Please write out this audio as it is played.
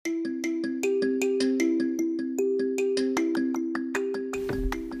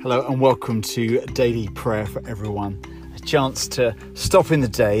Hello and welcome to Daily Prayer for Everyone. A chance to stop in the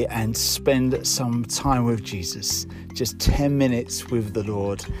day and spend some time with Jesus. Just 10 minutes with the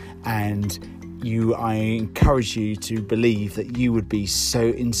Lord, and I encourage you to believe that you would be so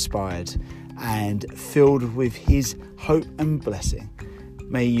inspired and filled with His hope and blessing.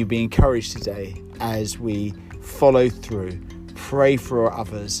 May you be encouraged today as we follow through, pray for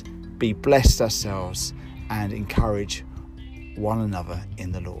others, be blessed ourselves, and encourage one another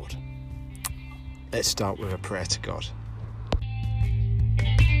in the Lord. Let's start with a prayer to God.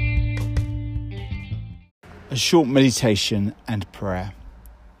 A short meditation and prayer.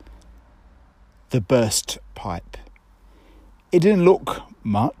 The burst pipe. It didn't look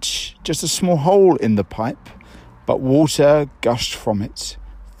much, just a small hole in the pipe, but water gushed from it,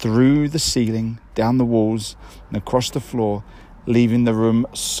 through the ceiling, down the walls, and across the floor, leaving the room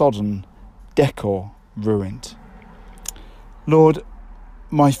sodden, decor ruined. Lord,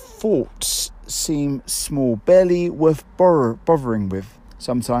 my thoughts seem small, barely worth bothering with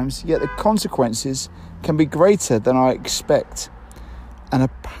sometimes, yet the consequences can be greater than I expect. An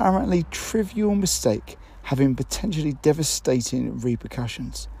apparently trivial mistake having potentially devastating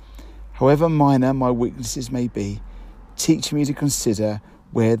repercussions. However minor my weaknesses may be, teach me to consider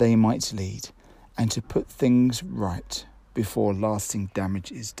where they might lead and to put things right before lasting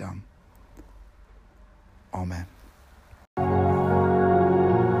damage is done. Amen.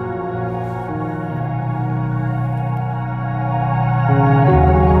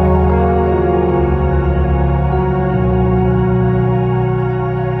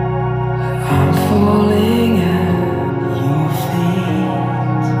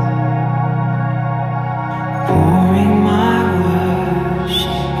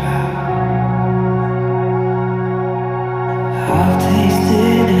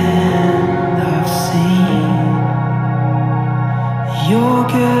 Your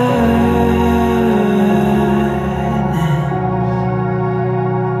goodness,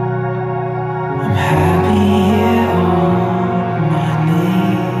 I'm happy here on my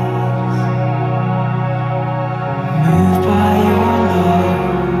knees, moved by your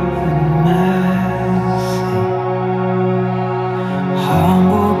love and mercy,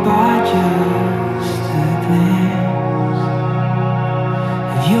 humbled by just a glimpse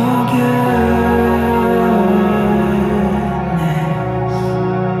of your goodness.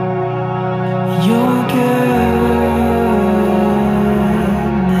 Your goodness,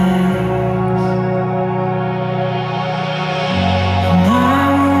 and I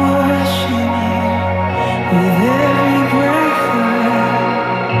will worship you with every breath I have.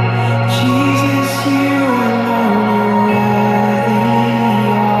 Jesus, you alone are worthy of it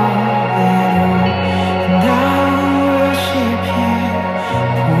all, and I will worship you,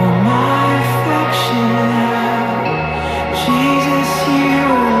 pour my affection out. Jesus, you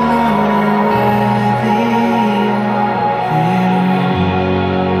alone.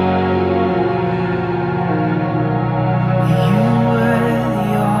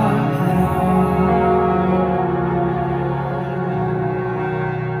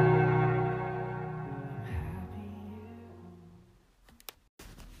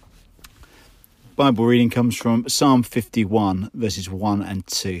 Bible reading comes from Psalm 51, verses 1 and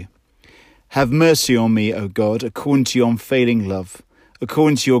 2. Have mercy on me, O God, according to your unfailing love,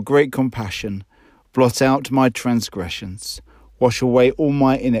 according to your great compassion. Blot out my transgressions, wash away all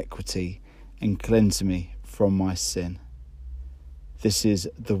my iniquity, and cleanse me from my sin. This is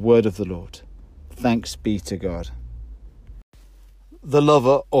the word of the Lord. Thanks be to God. The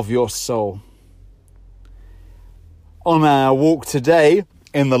lover of your soul. On our walk today,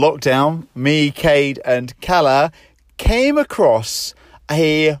 in the lockdown, me, Cade and Calla came across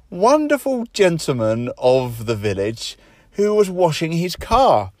a wonderful gentleman of the village who was washing his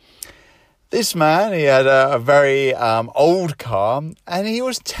car. This man, he had a very old car, and he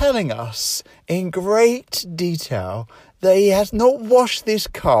was telling us in great detail that he has not washed this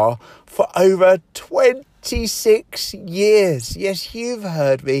car for over 26 years. Yes, you've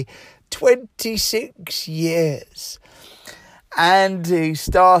heard me, 26 years. And he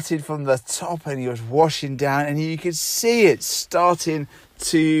started from the top and he was washing down, and you could see it starting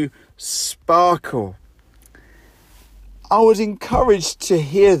to sparkle. I was encouraged to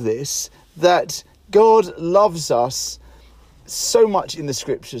hear this, that God loves us so much in the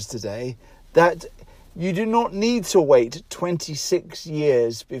scriptures today that you do not need to wait 26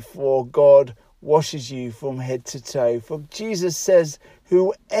 years before God washes you from head to toe. For Jesus says,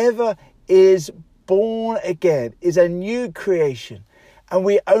 whoever is born again is a new creation, and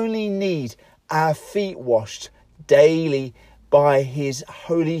we only need our feet washed daily by His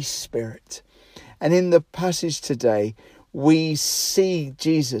Holy Spirit. And in the passage today, we see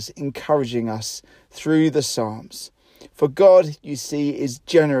Jesus encouraging us through the Psalms. For God, you see, is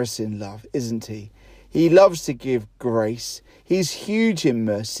generous in love, isn't he? He loves to give grace. He's huge in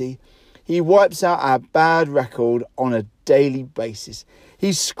mercy. He wipes out our bad record on a daily basis.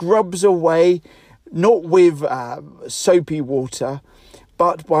 He scrubs away, not with soapy water,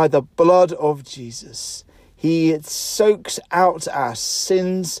 but by the blood of Jesus. He soaks out our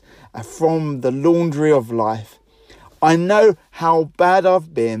sins from the laundry of life. I know how bad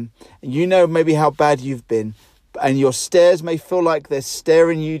I've been, and you know maybe how bad you've been, and your stairs may feel like they're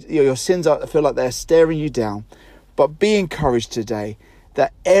staring you, your sins feel like they're staring you down. But be encouraged today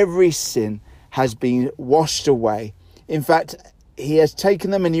that every sin has been washed away. In fact, he has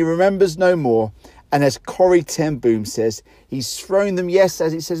taken them and he remembers no more. And as Corrie ten Boom says, he's thrown them, yes,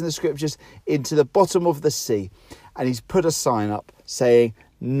 as it says in the scriptures, into the bottom of the sea. And he's put a sign up saying,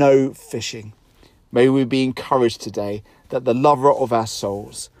 no fishing. May we be encouraged today that the lover of our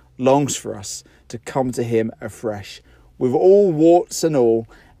souls longs for us to come to him afresh with all warts and all,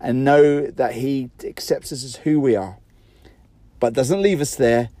 and know that he accepts us as who we are, but doesn't leave us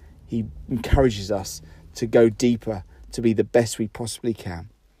there. He encourages us to go deeper, to be the best we possibly can.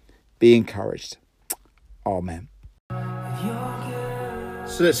 Be encouraged. Amen.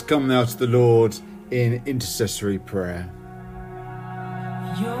 So let's come now to the Lord in intercessory prayer.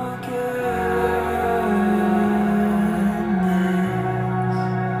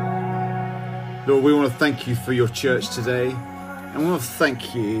 Lord, we want to thank you for your church today, and we want to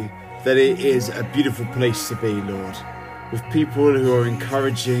thank you that it is a beautiful place to be, Lord, with people who are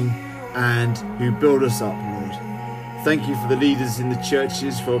encouraging and who build us up, Lord. Thank you for the leaders in the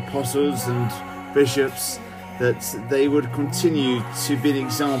churches, for apostles and bishops, that they would continue to be an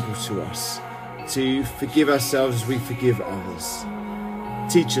example to us, to forgive ourselves as we forgive others.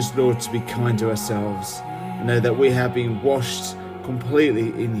 Teach us, Lord, to be kind to ourselves and know that we have been washed completely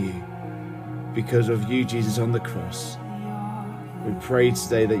in you because of you, Jesus, on the cross. We pray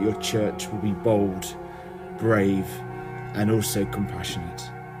today that your church will be bold, brave, and also compassionate.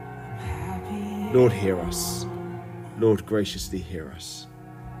 Lord, hear us. Lord, graciously hear us.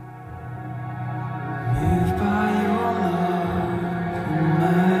 Moved by your love and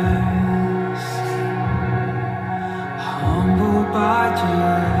mercy, humbled by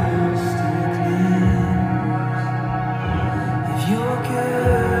just a glimpse of your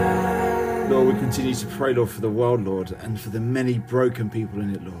good. Lord, we continue to pray, Lord, for the world, Lord, and for the many broken people in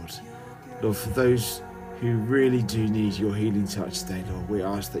it, Lord. Lord, for those who really do need your healing touch today, Lord, we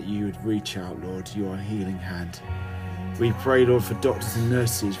ask that you would reach out, Lord, your healing hand. We pray, Lord, for doctors and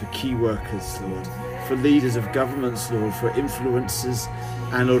nurses, for key workers, Lord, for leaders of governments, Lord, for influencers,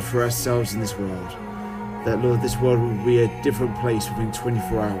 and, Lord, for ourselves in this world. That, Lord, this world will be a different place within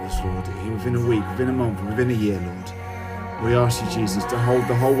 24 hours, Lord, within a week, within a month, within a year, Lord. We ask you, Jesus, to hold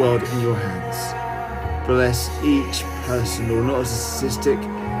the whole world in your hands. Bless each person, Lord, not as a statistic,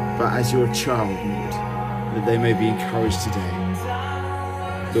 but as your child, Lord, that they may be encouraged today.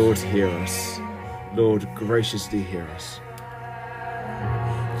 Lord, hear us. Lord, graciously hear us.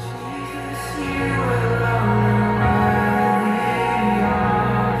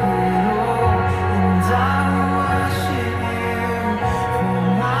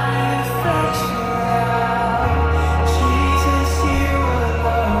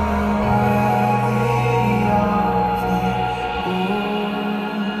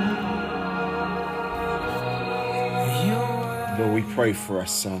 Lord, we pray for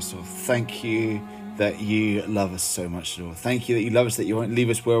ourselves, Lord. Thank you that you love us so much, Lord. Thank you that you love us, that you won't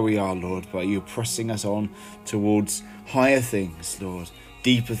leave us where we are, Lord, but you're pressing us on towards higher things, Lord,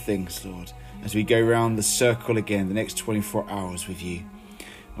 deeper things, Lord, as we go around the circle again, the next 24 hours with you.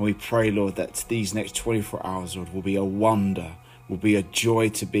 And we pray, Lord, that these next 24 hours, Lord, will be a wonder, will be a joy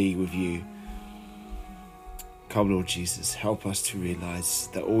to be with you. Come, Lord Jesus, help us to realise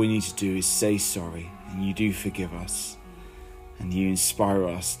that all we need to do is say sorry, and you do forgive us, and you inspire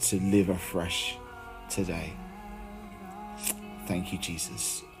us to live afresh today. Thank you,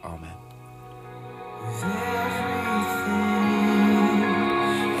 Jesus. Amen.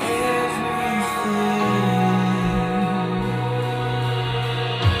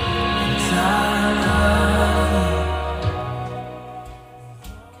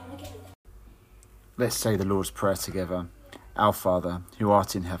 Let's say the Lord's Prayer together. Our Father, who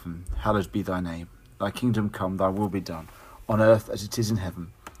art in heaven, hallowed be thy name. Thy kingdom come, thy will be done, on earth as it is in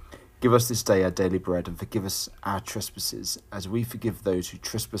heaven. Give us this day our daily bread, and forgive us our trespasses, as we forgive those who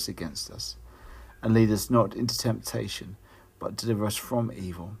trespass against us. And lead us not into temptation, but deliver us from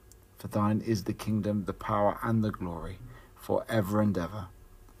evil. For thine is the kingdom, the power, and the glory, for ever and ever.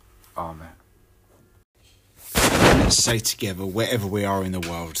 Amen. Let's say together, wherever we are in the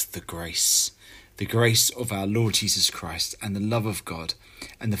world, the grace of our Lord Jesus Christ and the love of God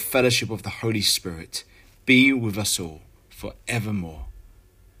and the fellowship of the Holy Spirit be with us all forevermore.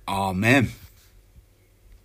 Amen.